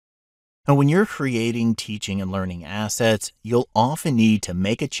Now, when you're creating teaching and learning assets, you'll often need to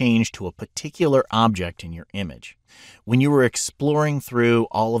make a change to a particular object in your image. When you were exploring through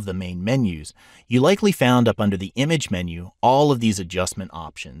all of the main menus, you likely found up under the image menu all of these adjustment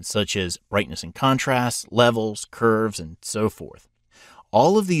options, such as brightness and contrast, levels, curves, and so forth.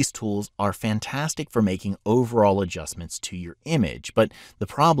 All of these tools are fantastic for making overall adjustments to your image, but the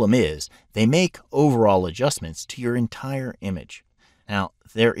problem is they make overall adjustments to your entire image. Now,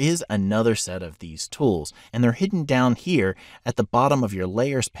 there is another set of these tools, and they're hidden down here at the bottom of your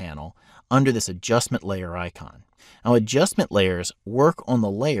Layers panel under this Adjustment Layer icon. Now, adjustment layers work on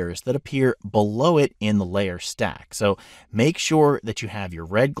the layers that appear below it in the layer stack, so make sure that you have your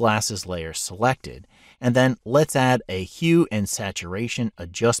red glasses layer selected, and then let's add a Hue and Saturation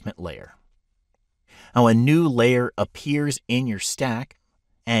Adjustment layer. Now, a new layer appears in your stack,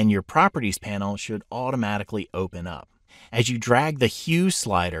 and your Properties panel should automatically open up. As you drag the hue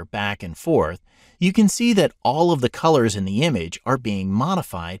slider back and forth, you can see that all of the colors in the image are being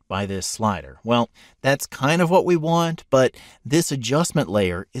modified by this slider. Well, that's kind of what we want, but this adjustment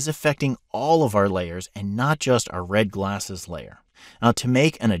layer is affecting all of our layers and not just our red glasses layer. Now, to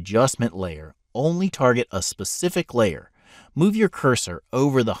make an adjustment layer, only target a specific layer. Move your cursor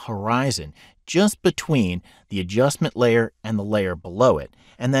over the horizon just between the adjustment layer and the layer below it,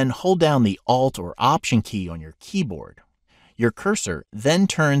 and then hold down the Alt or Option key on your keyboard. Your cursor then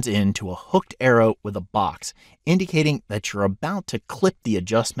turns into a hooked arrow with a box, indicating that you're about to clip the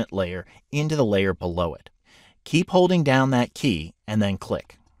adjustment layer into the layer below it. Keep holding down that key and then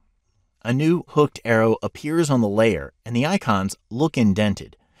click. A new hooked arrow appears on the layer and the icons look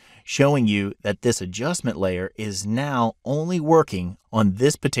indented, showing you that this adjustment layer is now only working on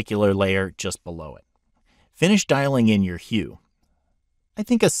this particular layer just below it. Finish dialing in your hue. I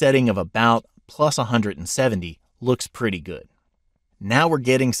think a setting of about plus 170 looks pretty good. Now we're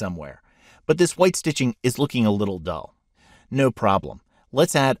getting somewhere, but this white stitching is looking a little dull. No problem.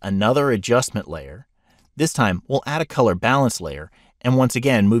 Let's add another adjustment layer. This time we'll add a color balance layer, and once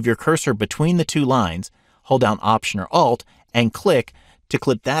again move your cursor between the two lines, hold down Option or Alt, and click to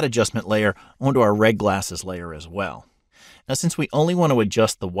clip that adjustment layer onto our red glasses layer as well. Now, since we only want to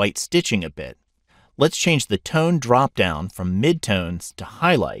adjust the white stitching a bit, let's change the tone drop down from midtones to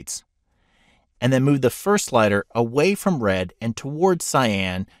highlights, and then move the first slider away from red and towards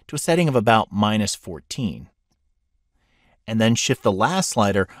cyan to a setting of about -14. And then shift the last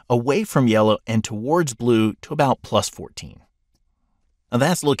slider away from yellow and towards blue to about +14. Now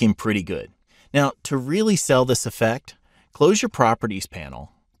that's looking pretty good. Now, to really sell this effect, close your Properties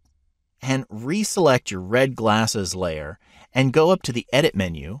panel and reselect your red glasses layer and go up to the Edit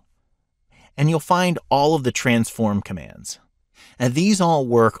menu, and you'll find all of the transform commands. And these all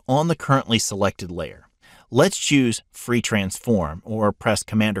work on the currently selected layer. Let's choose Free Transform or press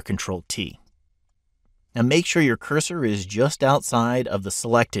Command or Control T. Now make sure your cursor is just outside of the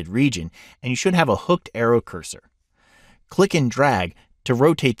selected region, and you should have a hooked arrow cursor. Click and drag to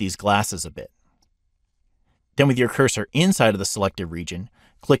rotate these glasses a bit. Then with your cursor inside of the selected region,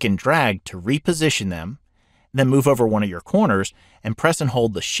 click and drag to reposition them, then move over one of your corners and press and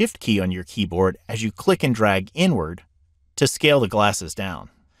hold the Shift key on your keyboard as you click and drag inward to scale the glasses down.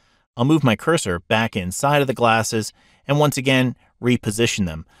 I'll move my cursor back inside of the glasses and once again reposition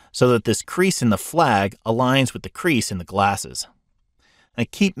them so that this crease in the flag aligns with the crease in the glasses. Now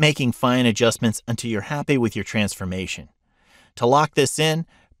keep making fine adjustments until you're happy with your transformation. To lock this in,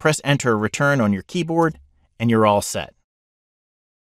 press Enter or Return on your keyboard and you're all set.